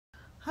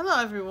Hello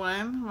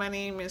everyone, my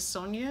name is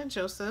Sonia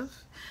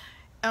Joseph.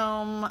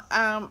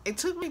 It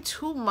took me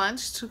 2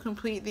 months to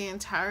complete the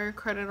entire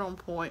Credit on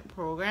Point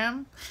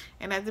program,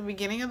 and at the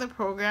beginning of the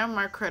program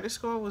my credit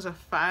score was a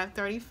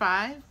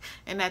 535,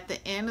 and at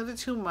the end of the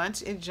 2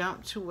 months it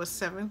jumped to a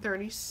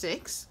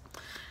 736.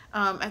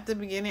 At the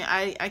beginning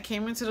I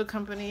came into the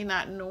company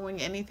not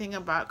knowing anything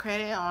about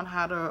credit, on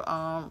how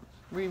to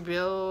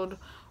rebuild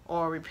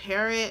or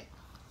repair it,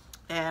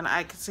 and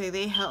I could say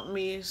they helped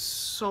me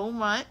so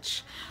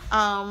much.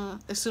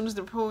 As soon as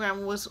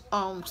as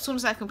soon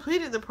as I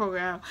completed the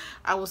program,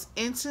 I was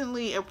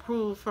instantly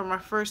approved for my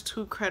first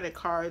 2 credit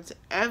cards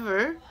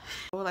ever.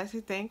 I would like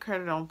to thank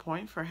Credit on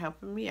Point for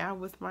helping me out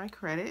with my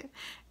credit,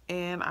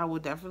 and I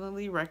would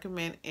definitely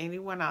recommend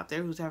anyone out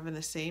there who's having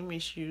the same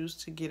issues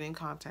to get in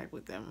contact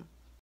with them.